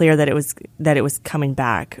became clear that it was coming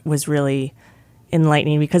back was really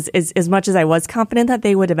enlightening because as much as I was confident that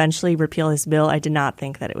they would eventually repeal this bill, I did not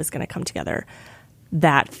think that it was going to come together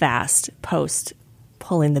that fast post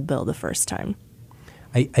pulling the bill the first time.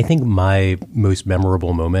 I think my most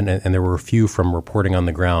memorable moment, and there were a few from reporting on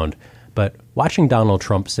the ground, but watching Donald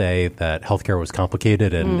Trump say that healthcare was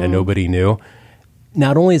complicated and nobody knew,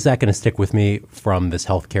 not only is that going to stick with me from this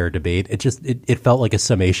healthcare debate, it felt like a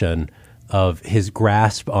summation of his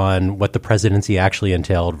grasp on what the presidency actually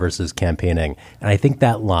entailed versus campaigning. And I think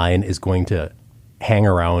that line is going to hang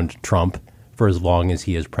around Trump for as long as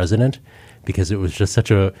he is president, because it was just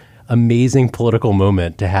such a amazing political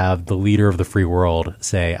moment to have the leader of the free world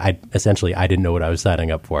say, I didn't know what I was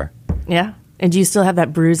signing up for. Yeah. And do you still have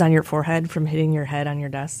that bruise on your forehead from hitting your head on your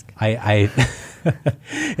desk? I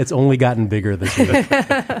it's only gotten bigger this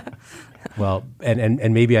year. Well,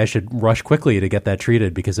 and maybe I should rush quickly to get that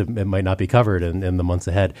treated because it might not be covered in the months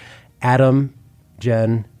ahead. Adam,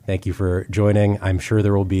 Jen, thank you for joining. I'm sure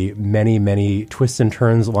there will be many, many twists and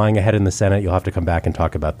turns lying ahead in the Senate. You'll have to come back and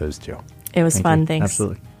talk about those too. It was fun. Thanks.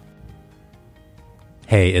 Absolutely.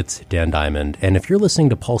 Hey, it's Dan Diamond. And if you're listening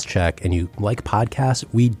to Pulse Check and you like podcasts,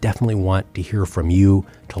 we definitely want to hear from you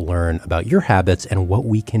to learn about your habits and what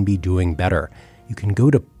we can be doing better. You can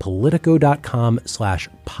go to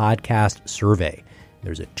politico.com/podcast survey.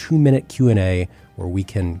 There's a 2-minute Q&A where we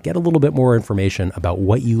can get a little bit more information about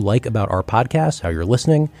what you like about our podcast, how you're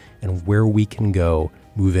listening, and where we can go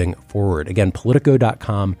moving forward. Again,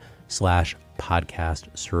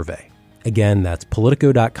 politico.com/podcast survey. Again, that's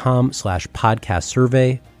politico.com/podcast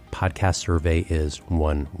survey. Podcast survey is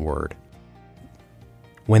one word.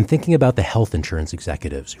 When thinking about the health insurance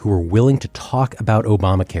executives who were willing to talk about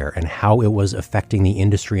Obamacare and how it was affecting the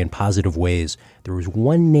industry in positive ways, there was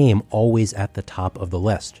one name always at the top of the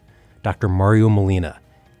list: Dr. Mario Molina,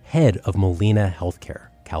 head of Molina Healthcare,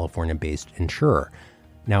 California-based insurer.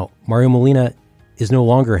 Now, Mario Molina is no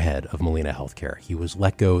longer head of Molina Healthcare. He was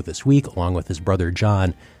let go this week along with his brother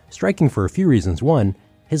John, striking for a few reasons. One,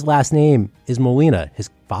 his last name is Molina. His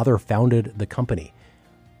father founded the company.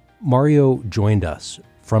 Mario joined us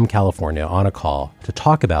from California on a call to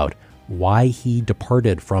talk about why he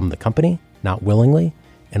departed from the company, not willingly,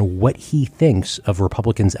 and what he thinks of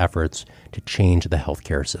Republicans' efforts to change the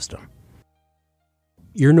healthcare system.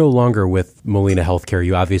 You're no longer with Molina Healthcare.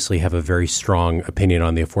 You obviously have a very strong opinion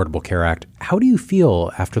on the Affordable Care Act. How do you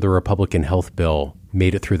feel after the Republican health bill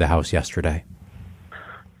made it through the House yesterday?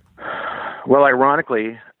 Well,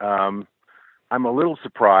 ironically, I'm a little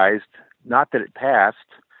surprised, not that it passed,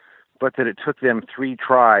 but that it took them 3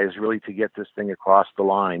 tries really to get this thing across the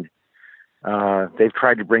line. They've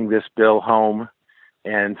tried to bring this bill home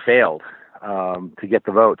and failed to get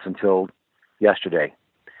the votes until yesterday.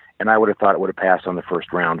 And I would have thought it would have passed on the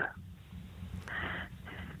first round.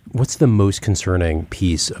 What's the most concerning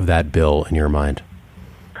piece of that bill in your mind?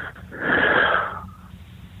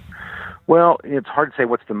 Well, it's hard to say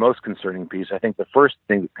what's the most concerning piece. I think the first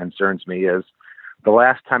thing that concerns me is the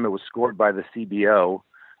last time it was scored by the CBO,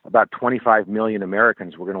 about 25 million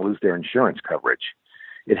Americans were going to lose their insurance coverage.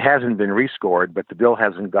 It hasn't been rescored, but the bill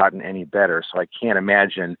hasn't gotten any better, so I can't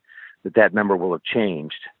imagine that number will have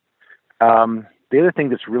changed. The other thing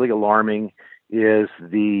that's really alarming is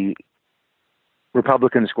the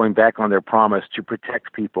Republicans going back on their promise to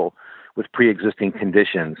protect people with pre-existing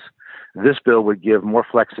conditions. This bill would give more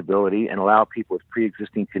flexibility and allow people with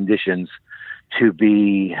pre-existing conditions to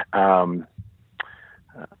be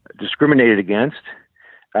discriminated against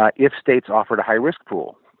if states offered a high-risk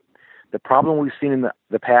pool. The problem we've seen in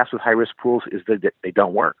the past with high-risk pools is that they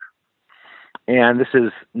don't work. And this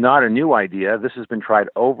is not a new idea. This has been tried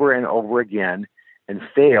over and over again and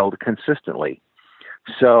failed consistently.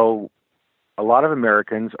 So a lot of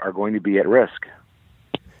Americans are going to be at risk.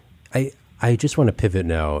 I just want to pivot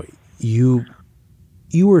now. You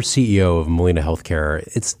were CEO of Molina Healthcare.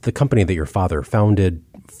 It's the company that your father founded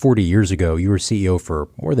 40 years ago. You were CEO for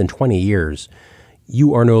more than 20 years.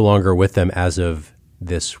 You are no longer with them as of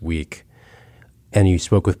this week. And you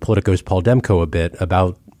spoke with Politico's Paul Demko a bit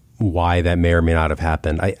about why that may or may not have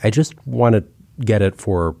happened. I just want to get it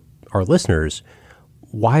for our listeners.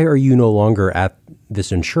 Why are you no longer at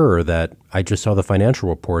this insurer that I just saw the financial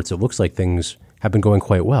reports? It looks like things have been going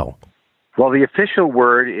quite well. Well, the official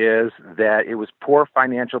word is that it was poor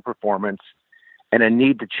financial performance and a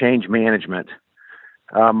need to change management.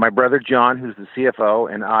 My brother John, who's the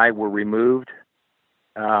CFO, and I were removed.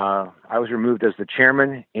 I was removed as the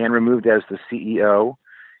chairman and removed as the CEO.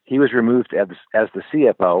 He was removed as the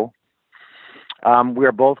CFO. We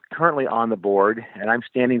are both currently on the board, and I'm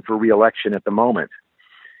standing for re-election at the moment.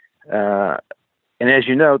 And as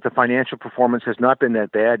you know, the financial performance has not been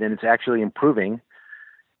that bad, and it's actually improving.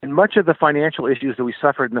 And much of the financial issues that we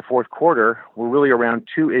suffered in the fourth quarter were really around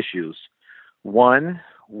 2 issues. One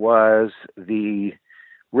was the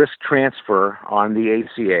risk transfer on the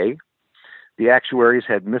ACA. The actuaries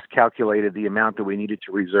had miscalculated the amount that we needed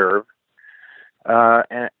to reserve.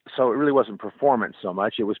 And so it really wasn't performance so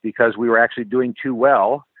much. It was because we were actually doing too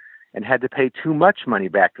well and had to pay too much money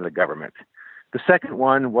back to the government. The second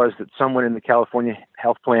one was that someone in the California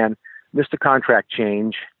health plan missed a contract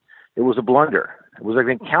change. It was a blunder. It was an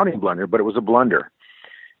accounting blunder, but it was a blunder.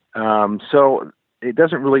 So it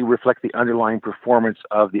doesn't really reflect the underlying performance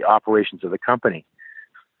of the operations of the company.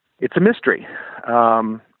 It's a mystery.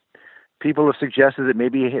 People have suggested that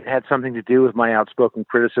maybe it had something to do with my outspoken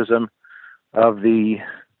criticism of the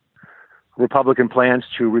Republican plans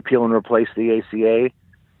to repeal and replace the ACA.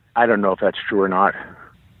 I don't know if that's true or not.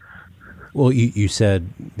 Well, you said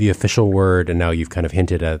the official word, and now you've kind of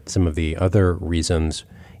hinted at some of the other reasons.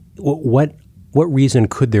 What reason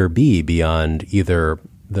could there be beyond either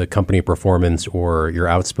the company performance or your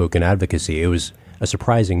outspoken advocacy? It was a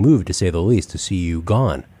surprising move, to say the least, to see you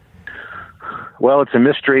gone. Well, it's a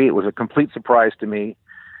mystery. It was a complete surprise to me.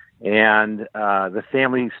 And the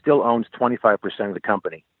family still owns 25% of the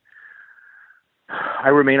company. I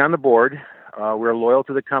remain on the board. We're loyal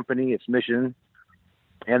to the company, its mission,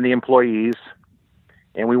 and the employees,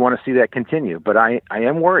 and we want to see that continue. But I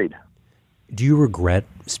am worried. Do you regret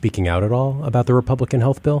speaking out at all about the Republican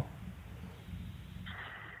health bill?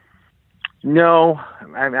 No,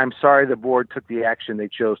 I'm sorry the board took the action they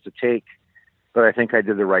chose to take, but I think I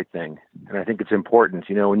did the right thing. And I think it's important.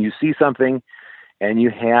 You know, when you see something and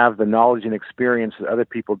you have the knowledge and experience that other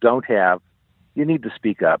people don't have, you need to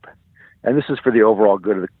speak up. And this is for the overall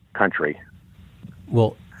good of the country.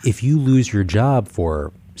 Well, if you lose your job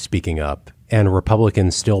for speaking up and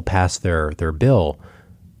Republicans still pass their bill,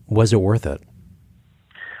 was it worth it?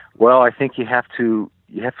 Well, I think you have to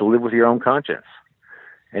live with your own conscience.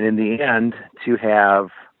 And in the end, to have,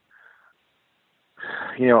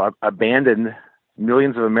 abandoned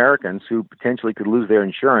millions of Americans who potentially could lose their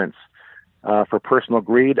insurance for personal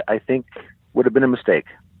greed, I think would have been a mistake.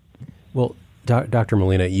 Well, Dr.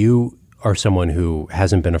 Molina, you are someone who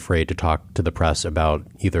hasn't been afraid to talk to the press about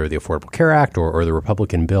either the Affordable Care Act or the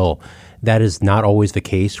Republican bill. That is not always the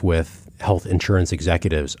case with health insurance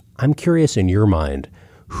executives. I'm curious, in your mind,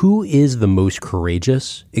 who is the most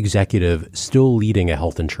courageous executive still leading a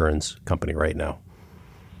health insurance company right now?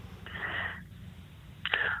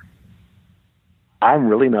 I'm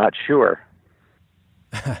really not sure.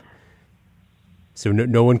 So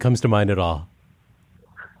no one comes to mind at all?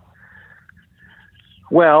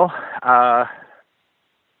 Well,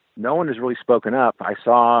 no one has really spoken up. I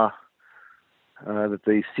saw that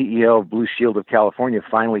the CEO of Blue Shield of California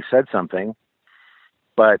finally said something,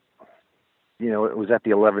 but it was at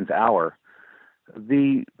the 11th hour.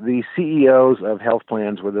 The CEOs of health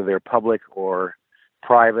plans, whether they're public or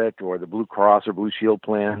private, or the Blue Cross or Blue Shield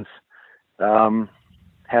plans,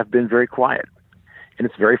 have been very quiet, and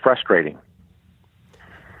it's very frustrating.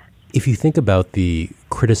 If you think about the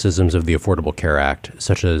criticisms of the Affordable Care Act,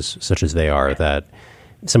 such as they are, that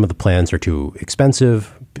some of the plans are too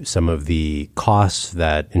expensive, some of the costs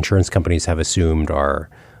that insurance companies have assumed are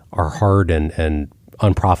hard and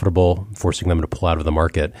unprofitable, forcing them to pull out of the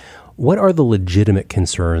market. What are the legitimate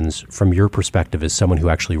concerns from your perspective as someone who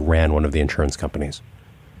actually ran one of the insurance companies?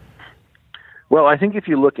 Well, I think if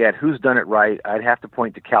you look at who's done it right, I'd have to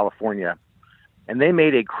point to California. And they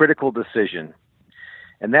made a critical decision.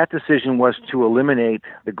 And that decision was to eliminate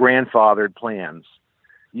the grandfathered plans.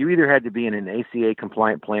 You either had to be in an ACA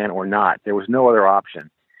compliant plan or not. There was no other option.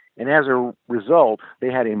 And as a result,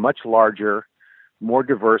 they had a much larger, more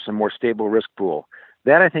diverse, and more stable risk pool.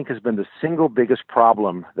 That, I think, has been the single biggest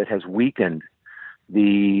problem that has weakened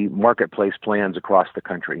the marketplace plans across the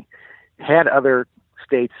country. Had other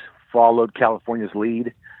states followed California's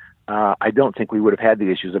lead, I don't think we would have had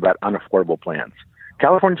the issues about unaffordable plans.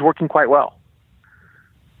 California's working quite well.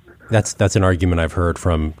 That's an argument I've heard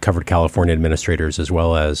from covered California administrators as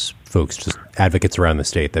well as folks, just advocates around the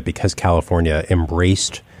state, that because California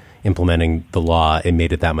embraced implementing the law, it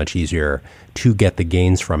made it that much easier to get the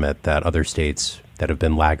gains from it that other states that have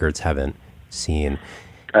been laggards haven't seen.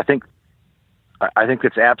 I think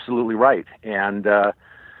that's absolutely right. And,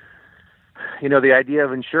 the idea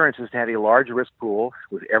of insurance is to have a large risk pool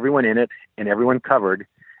with everyone in it and everyone covered,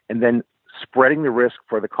 and then spreading the risk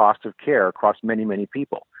for the cost of care across many, many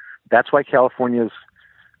people. That's why California's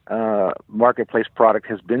marketplace product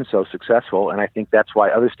has been so successful, and I think that's why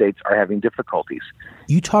other states are having difficulties.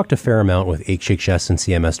 You talked a fair amount with HHS and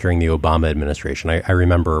CMS during the Obama administration. I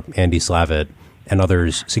remember Andy Slavitt and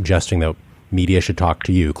others suggesting that media should talk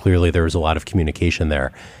to you. Clearly, there was a lot of communication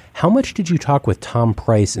there. How much did you talk with Tom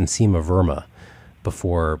Price and Seema Verma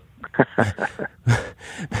before?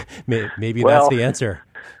 Maybe that's the answer.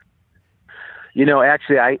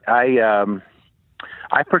 Actually,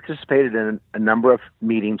 I participated in a number of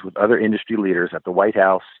meetings with other industry leaders at the White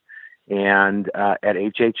House and at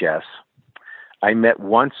HHS. I met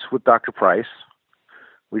once with Dr. Price.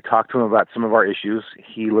 We talked to him about some of our issues.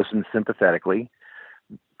 He listened sympathetically.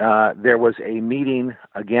 There was a meeting,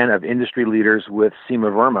 again, of industry leaders with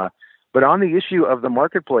Seema Verma. But on the issue of the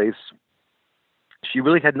marketplace, she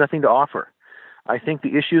really had nothing to offer. I think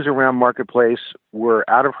the issues around marketplace were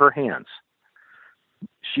out of her hands.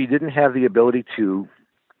 She didn't have the ability to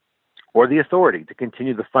or the authority to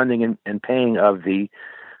continue the funding and paying of the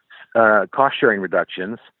cost-sharing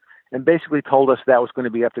reductions, and basically told us that was going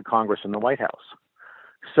to be up to Congress and the White House.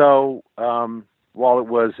 So while it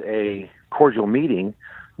was a cordial meeting,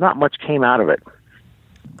 not much came out of it.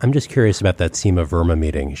 I'm just curious about that Seema Verma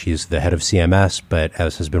meeting. She's the head of CMS, but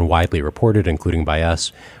as has been widely reported, including by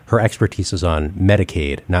us, her expertise is on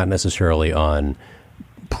Medicaid, not necessarily on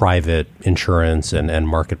private insurance and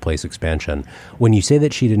marketplace expansion. When you say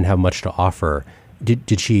that she didn't have much to offer,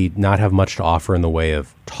 did she not have much to offer in the way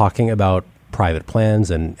of talking about private plans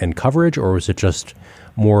and coverage, or was it just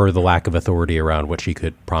more the lack of authority around what she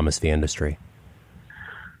could promise the industry?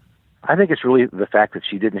 I think it's really the fact that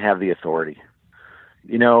she didn't have the authority.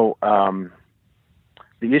 You know,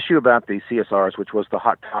 the issue about the CSRs, which was the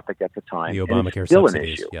hot topic at the time, The Obamacare still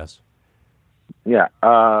subsidies, an issue. yes. Yeah,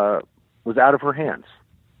 was out of her hands.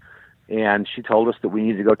 And she told us that we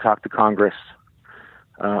needed to go talk to Congress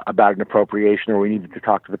about an appropriation, or we needed to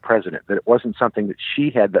talk to the president, that it wasn't something that she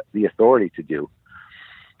had the authority to do.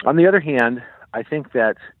 On the other hand, I think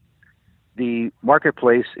that the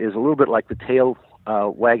marketplace is a little bit like the tail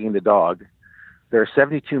wagging the dog. There are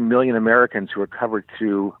 72 million Americans who are covered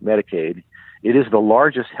through Medicaid. It is the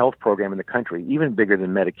largest health program in the country, even bigger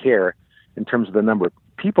than Medicare in terms of the number of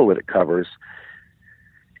people that it covers.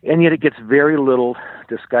 And yet it gets very little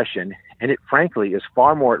discussion, and it frankly is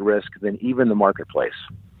far more at risk than even the marketplace.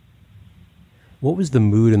 What was the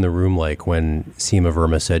mood in the room like when Seema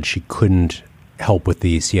Verma said she couldn't help with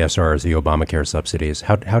the CSRs, the Obamacare subsidies?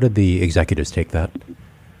 How did the executives take that?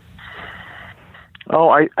 Oh,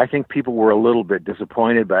 I think people were a little bit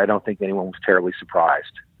disappointed, but I don't think anyone was terribly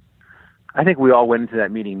surprised. I think we all went into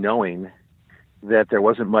that meeting knowing that there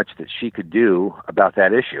wasn't much that she could do about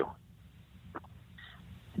that issue.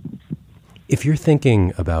 If you're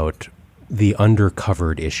thinking about the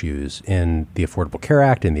undercovered issues in the Affordable Care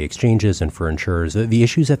Act and the exchanges and for insurers, the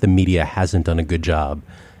issues that the media hasn't done a good job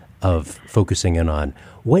of focusing in on,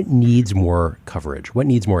 what needs more coverage? What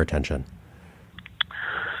needs more attention?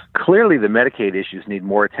 Clearly, the Medicaid issues need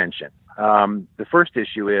more attention. The first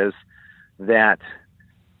issue is that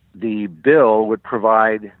the bill would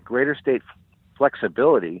provide greater state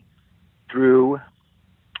flexibility through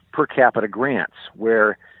per capita grants,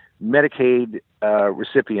 where Medicaid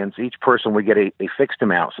recipients, each person would get a fixed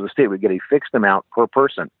amount. So the state would get a fixed amount per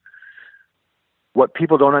person. What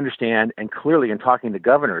people don't understand, and clearly in talking to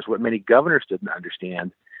governors, what many governors didn't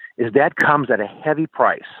understand, is that comes at a heavy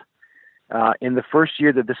price. In the first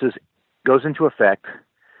year that this goes into effect,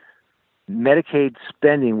 Medicaid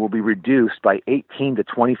spending will be reduced by 18 to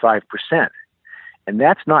 25%. And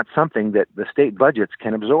that's not something that the state budgets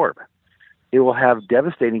can absorb. It will have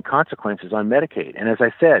devastating consequences on Medicaid. And as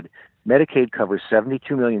I said, Medicaid covers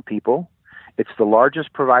 72 million people. It's the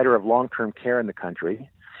largest provider of long-term care in the country.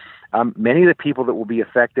 Many of the people that will be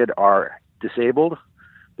affected are disabled,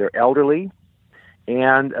 they're elderly,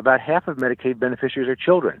 and about half of Medicaid beneficiaries are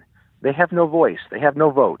children. They have no voice, they have no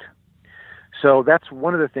vote. So that's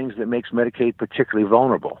one of the things that makes Medicaid particularly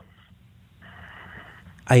vulnerable.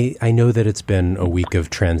 I know that it's been a week of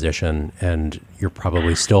transition and you're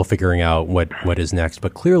probably still figuring out what is next,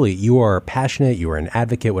 but clearly you are passionate, you are an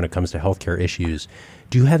advocate when it comes to healthcare issues.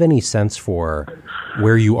 Do you have any sense for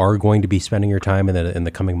where you are going to be spending your time in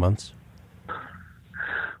the coming months?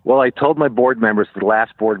 Well, I told my board members at the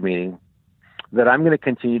last board meeting that I'm going to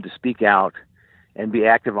continue to speak out and be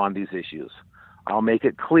active on these issues. I'll make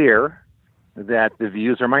it clear that the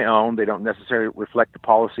views are my own. They don't necessarily reflect the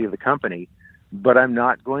policy of the company, but I'm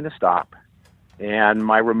not going to stop. And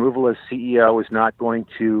my removal as CEO is not going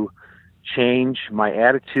to change my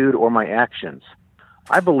attitude or my actions.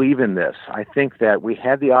 I believe in this. I think that we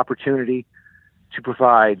had the opportunity to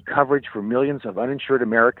provide coverage for millions of uninsured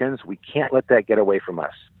Americans. We can't let that get away from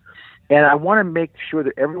us. And I want to make sure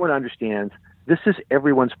that everyone understands this is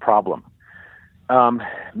everyone's problem.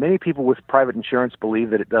 Many people with private insurance believe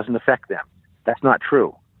that it doesn't affect them. That's not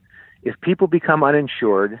true. If people become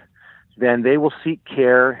uninsured, then they will seek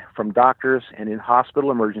care from doctors and in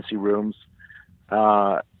hospital emergency rooms,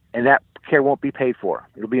 and that care won't be paid for.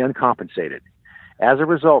 It'll be uncompensated. As a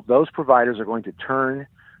result, those providers are going to turn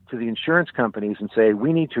to the insurance companies and say,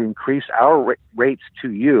 we need to increase our rates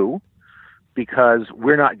to you because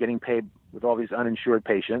we're not getting paid with all these uninsured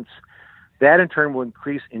patients. That in turn will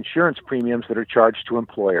increase insurance premiums that are charged to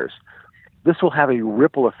employers. This will have a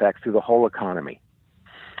ripple effect through the whole economy.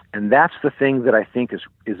 And that's the thing that I think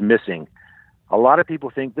is missing. A lot of people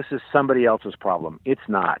think this is somebody else's problem. It's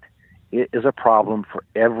not. It is a problem for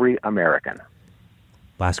every American.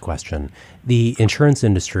 Last question. The insurance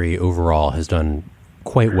industry overall has done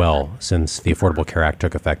quite well since the Affordable Care Act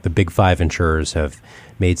took effect. The big five insurers have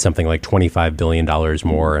made something like $25 billion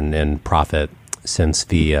more in profit since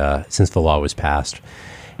the law was passed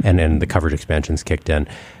and the coverage expansions kicked in.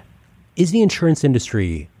 Is the insurance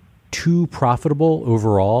industry too profitable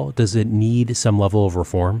overall? Does it need some level of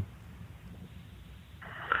reform?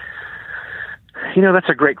 That's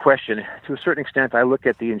a great question. To a certain extent, I look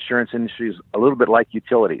at the insurance industry as a little bit like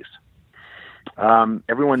utilities.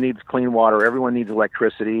 Everyone needs clean water, everyone needs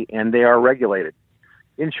electricity, and they are regulated.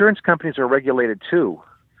 Insurance companies are regulated too,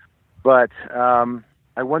 but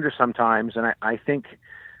I wonder sometimes, and I think,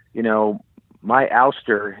 my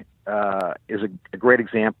ouster is a great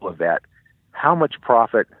example of that. How much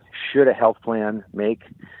profit should a health plan make?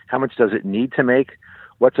 How much does it need to make?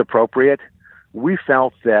 What's appropriate? We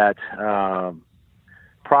felt that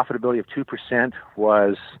profitability of 2%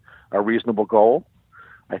 was a reasonable goal.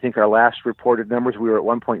 I think our last reported numbers, we were at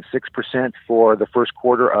 1.6% for the first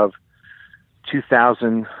quarter of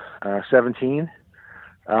 2017.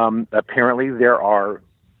 Apparently, there are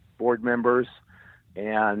board members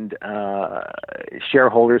and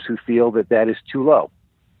shareholders who feel that is too low.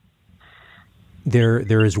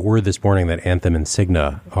 There is word this morning that Anthem and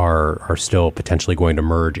Cigna are still potentially going to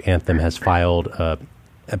merge. Anthem has filed a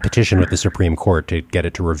petition with the Supreme Court to get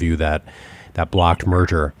it to review that blocked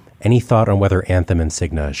merger. Any thought on whether Anthem and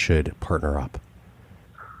Cigna should partner up?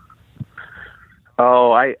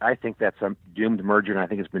 Oh, I think that's a doomed merger, and I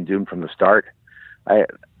think it's been doomed from the start. I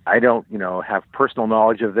don't, have personal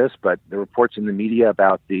knowledge of this, but the reports in the media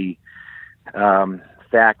about the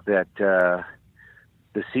fact that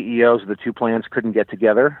the CEOs of the two plans couldn't get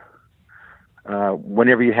together.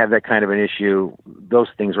 Whenever you have that kind of an issue, those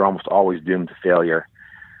things are almost always doomed to failure.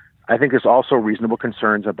 I think there's also reasonable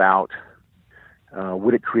concerns about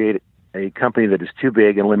would it create a company that is too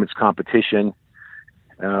big and limits competition?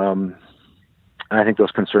 And I think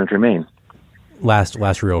those concerns remain.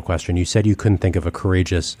 Last real question. You said you couldn't think of a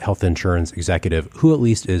courageous health insurance executive who at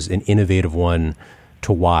least is an innovative one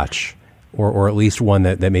to watch, or at least one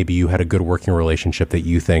that maybe you had a good working relationship that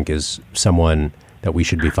you think is someone that we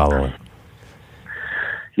should be following.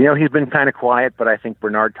 He's been kind of quiet, but I think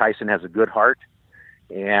Bernard Tyson has a good heart,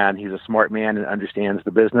 and he's a smart man and understands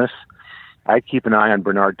the business. I keep an eye on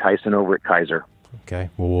Bernard Tyson over at Kaiser. Okay.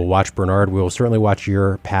 Well, we'll watch Bernard. We'll certainly watch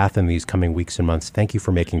your path in these coming weeks and months. Thank you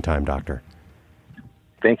for making time, Doctor.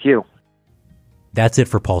 Thank you. That's it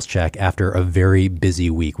for Pulse Check. After a very busy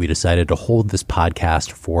week, we decided to hold this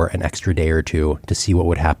podcast for an extra day or two to see what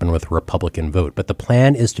would happen with the Republican vote. But the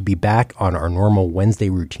plan is to be back on our normal Wednesday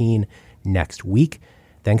routine next week.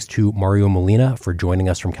 Thanks to Mario Molina for joining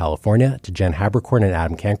us from California, to Jen Haberkorn and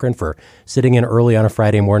Adam Cankren for sitting in early on a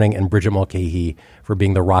Friday morning, and Bridget Mulcahy for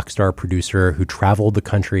being the rock star producer who traveled the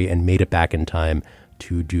country and made it back in time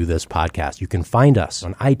to do this podcast. You can find us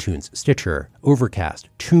on iTunes, Stitcher, Overcast,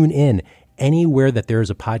 TuneIn, anywhere that there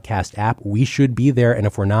is a podcast app. We should be there. And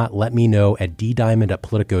if we're not, let me know at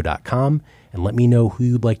ddiamond@politico.com, and let me know who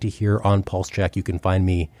you'd like to hear on Pulse Check. You can find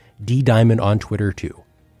me ddiamond on Twitter too.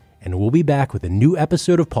 And we'll be back with a new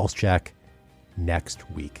episode of Pulse Check next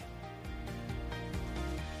week.